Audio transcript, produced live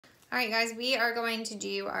All right, guys, we are going to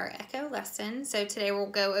do our echo lesson. So today we'll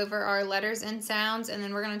go over our letters and sounds, and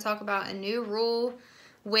then we're going to talk about a new rule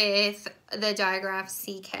with the digraph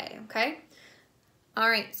CK, okay? All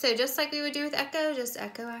right, so just like we would do with echo, just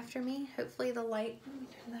echo after me. Hopefully the light, let me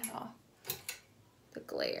turn that off. The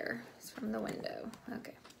glare is from the window.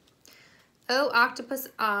 Okay. O, octopus,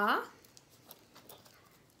 ah.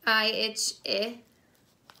 I, itch, I.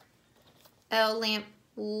 L, lamp,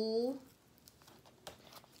 l.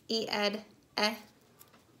 E, ed, eh.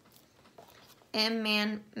 M,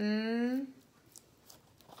 man, mm.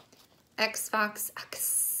 X, fox,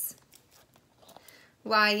 x.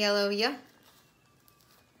 Y, yellow, y.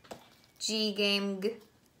 G, game, g.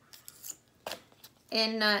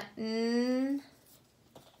 N, nut, n.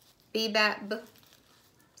 B, bat, b.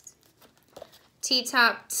 T,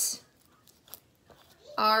 top, t.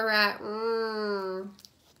 R, rat, r.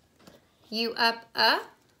 U, up,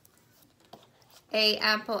 A,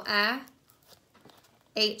 apple, a.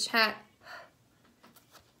 H, hat,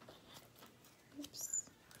 oops.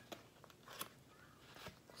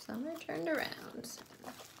 Some are turned around.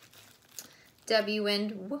 W, wind,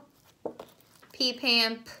 w. P,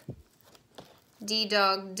 pamp. D,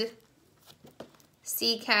 dog, d.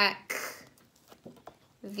 C, cat, k.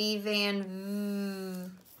 V, van,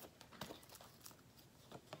 v.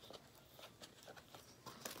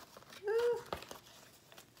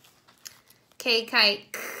 K,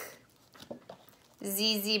 kite, k.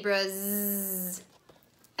 Z, zebra, z.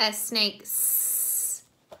 S, snake, s.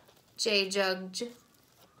 J, jug, j.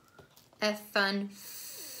 F, fun,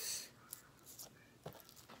 f.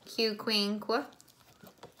 Q, queen, qu.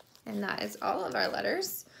 And that is all of our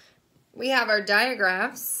letters. We have our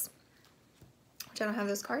digraphs, which I don't have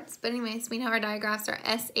those cards, but anyways, we know our digraphs are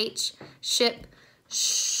SH, ship,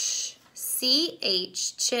 sh.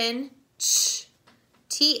 CH, chin, ch.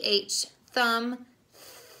 TH, thumb,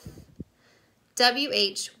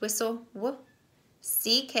 WH, whistle, w.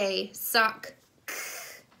 CK, sock, k.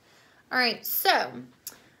 All right, so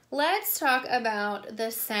let's talk about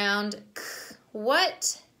the sound k.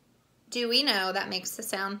 What do we know that makes the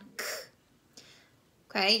sound k?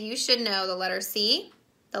 Okay, you should know the letter C,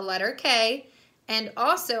 the letter K, and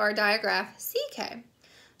also our digraph CK.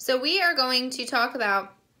 So we are going to talk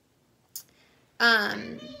about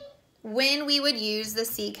when we would use the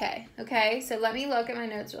CK, okay? So let me look at my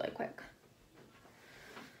notes really quick.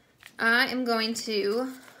 I am going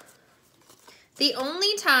to, the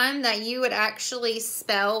only time that you would actually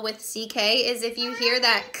spell with CK is if you hear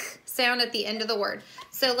that k sound at the end of the word.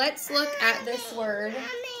 So let's look at this word.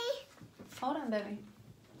 Mommy. Hold on, baby.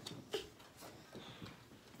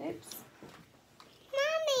 Oops.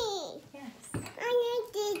 Mommy. Yes. I need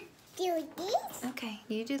to do this. Okay,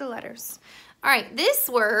 you do the letters. All right, this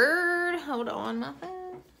word, hold on, my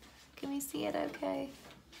phone. Can we see it okay?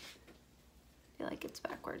 I feel like it's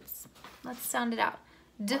backwards. Let's sound it out.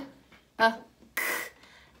 D, k,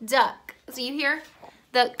 duck. So you hear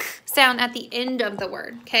the k sound at the end of the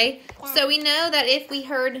word, okay? So we know that if we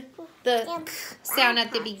heard the k sound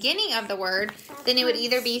at the beginning of the word, then it would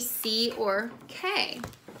either be C or K.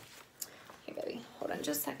 Here, baby, hold on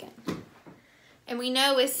just a second. And we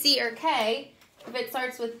know with C or K, if it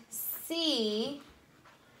starts with C,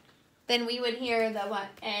 then we would hear the what?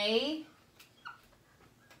 A,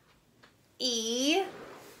 E,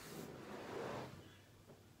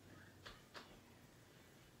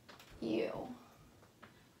 U.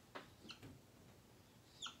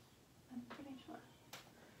 I'm pretty sure.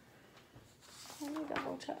 Let me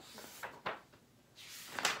double check.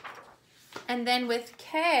 And then with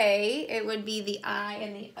K, it would be the I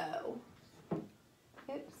and the O.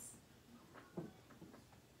 Oops.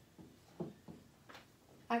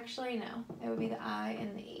 Actually, no. It would be the I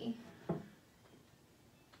and the E.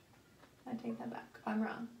 I take that back. I'm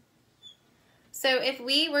wrong. So if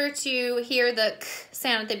we were to hear the k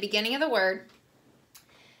sound at the beginning of the word,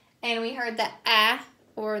 and we heard the a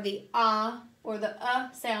or the or the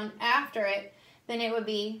sound after it, then it would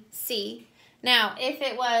be C. Now, if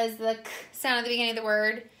it was the k sound at the beginning of the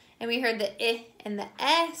word, and we heard the I and the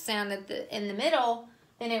sound in the middle,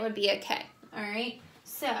 then it would be a K. All right?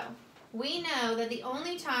 So we know that the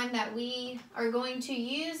only time that we are going to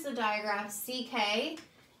use the digraph CK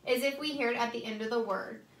is if we hear it at the end of the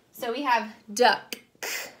word. So we have duck,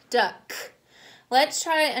 duck. Let's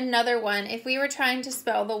try another one. If we were trying to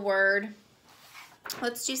spell the word,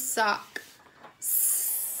 let's do sock.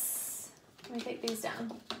 Let me take these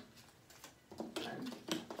down.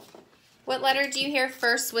 What letter do you hear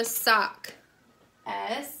first with sock?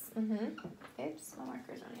 S. Oops, my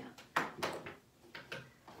marker's running out.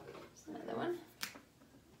 There's another one.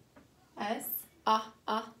 S.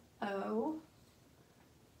 O.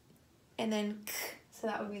 and then k, so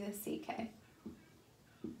that would be the CK.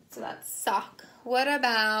 So that's sock. What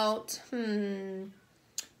about,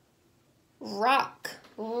 rock?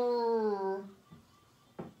 Ooh.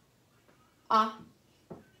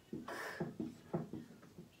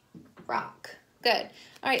 Rock. Good.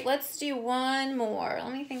 All right, let's do one more.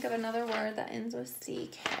 Let me think of another word that ends with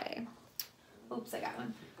CK. Oops, I got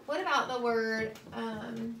one. What about the word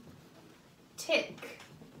tick?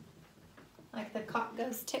 Like the clock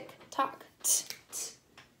goes tick tock.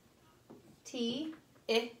 T,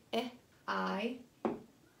 I,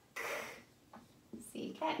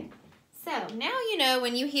 C, K. So now you know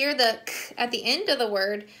when you hear the k at the end of the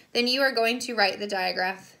word, then you are going to write the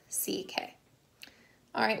digraph CK.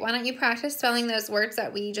 All right, why don't you practice spelling those words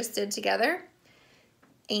that we just did together?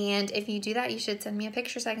 And if you do that, you should send me a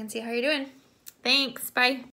picture so I can see how you're doing. Thanks. Bye.